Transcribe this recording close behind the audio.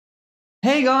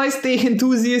Hey guys, Tech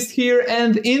Enthusiast here,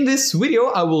 and in this video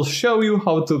I will show you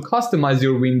how to customize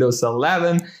your Windows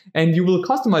 11, and you will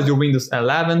customize your Windows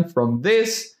 11 from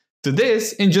this to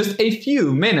this in just a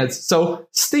few minutes. So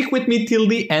stick with me till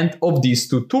the end of this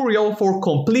tutorial for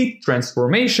complete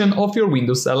transformation of your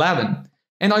Windows 11.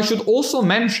 And I should also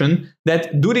mention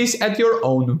that do this at your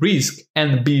own risk,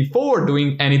 and before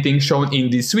doing anything shown in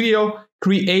this video,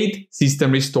 create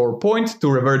system restore point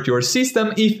to revert your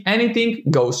system if anything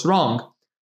goes wrong.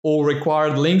 All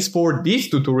required links for this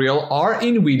tutorial are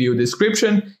in video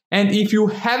description, and if you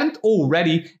haven't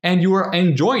already and you are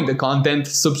enjoying the content,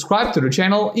 subscribe to the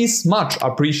channel is much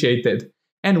appreciated.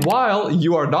 And while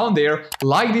you are down there,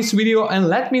 like this video and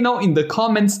let me know in the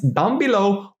comments down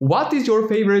below what is your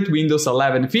favorite Windows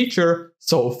 11 feature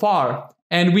so far.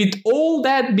 And with all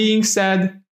that being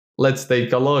said, let's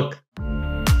take a look.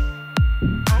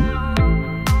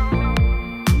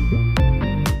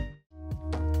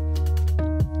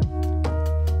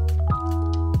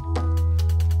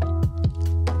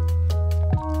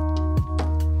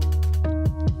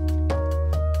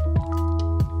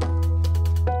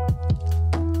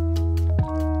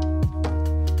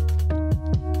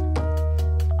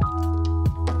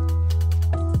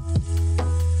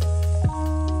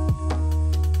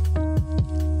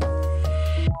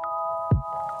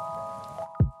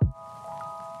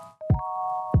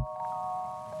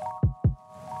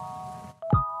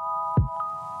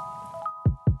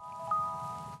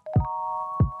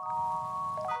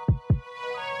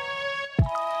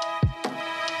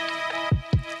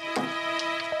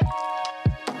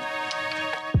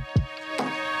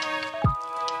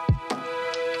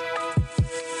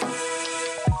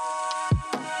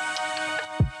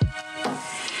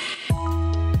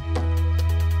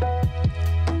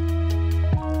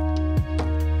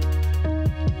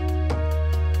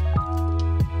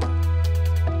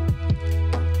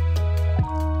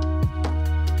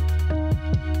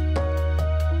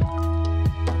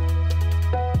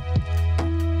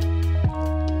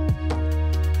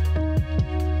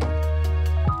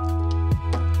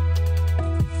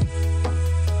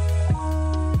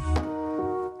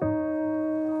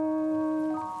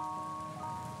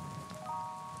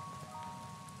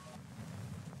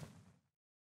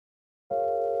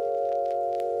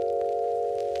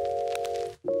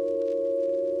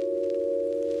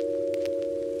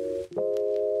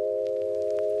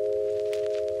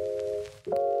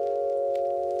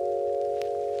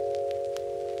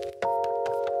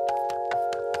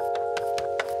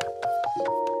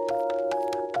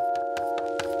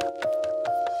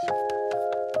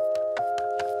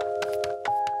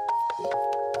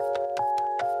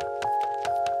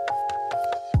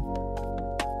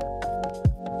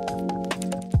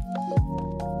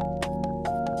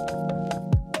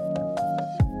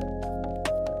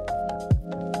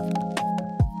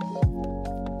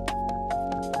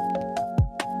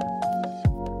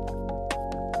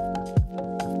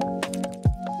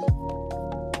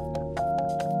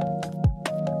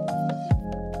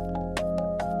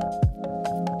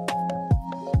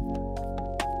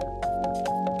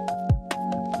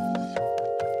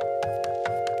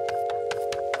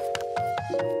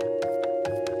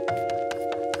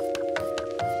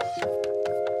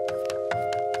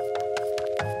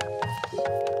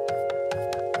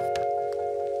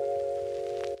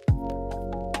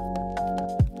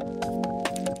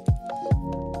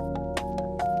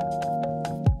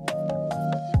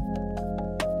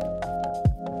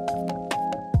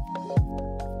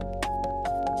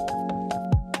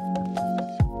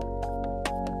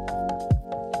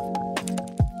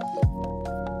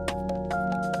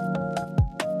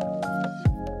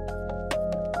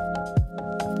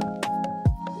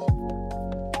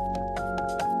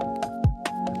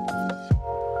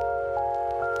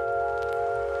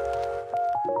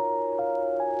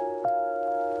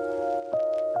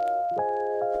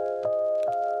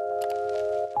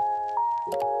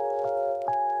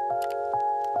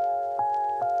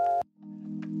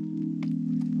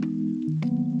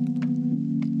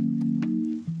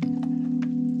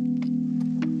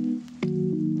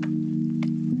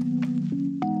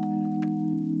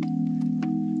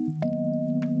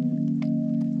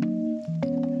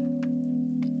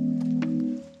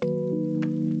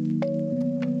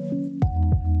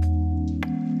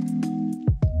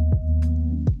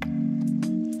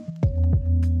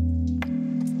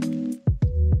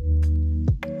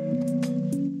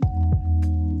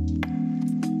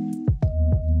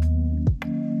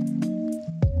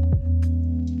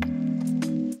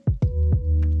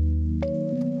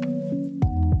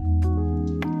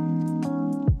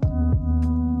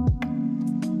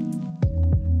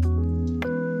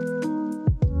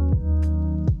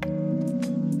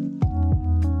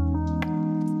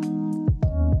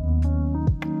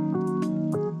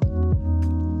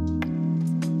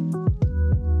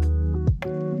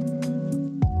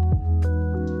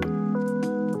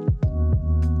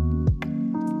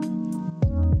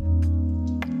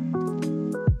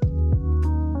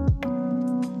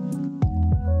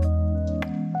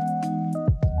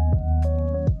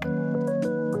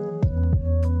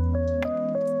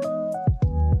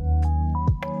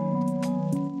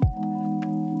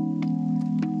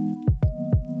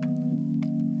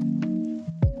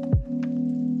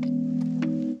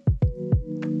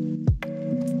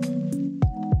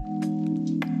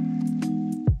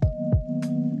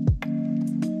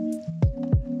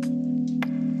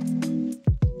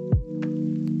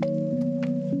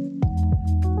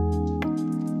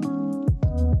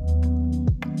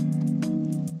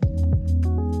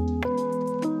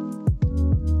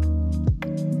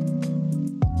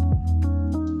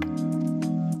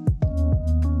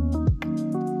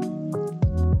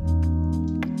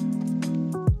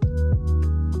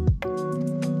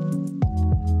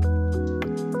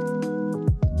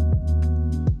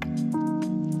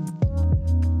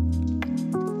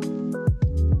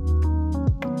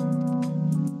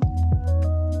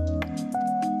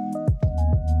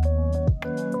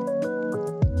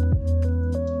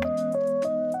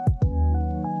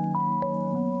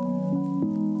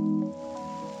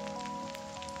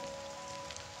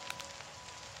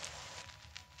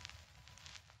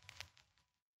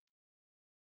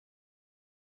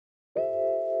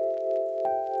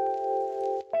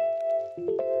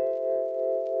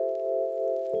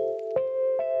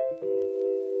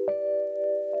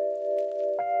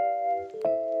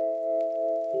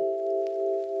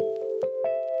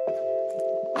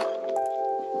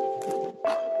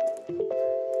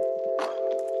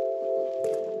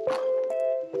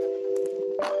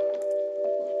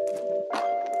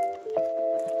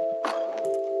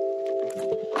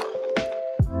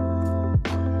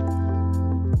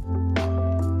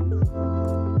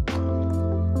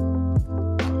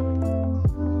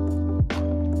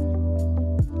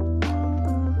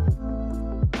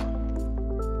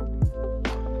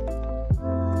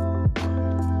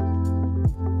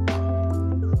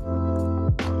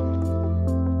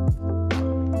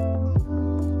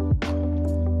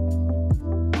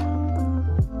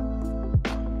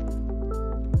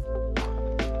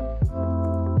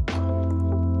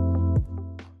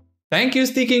 Thank you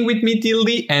for sticking with me till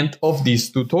the end of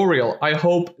this tutorial. I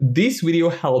hope this video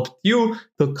helped you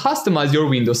to customize your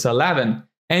Windows 11.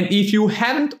 And if you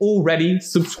haven't already,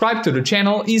 subscribe to the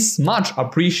channel is much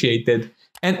appreciated.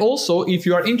 And also, if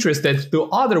you are interested to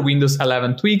other Windows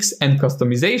 11 tweaks and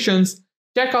customizations,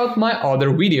 check out my other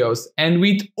videos. And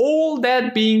with all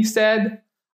that being said,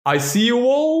 I see you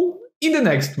all in the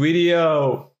next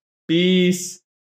video. Peace.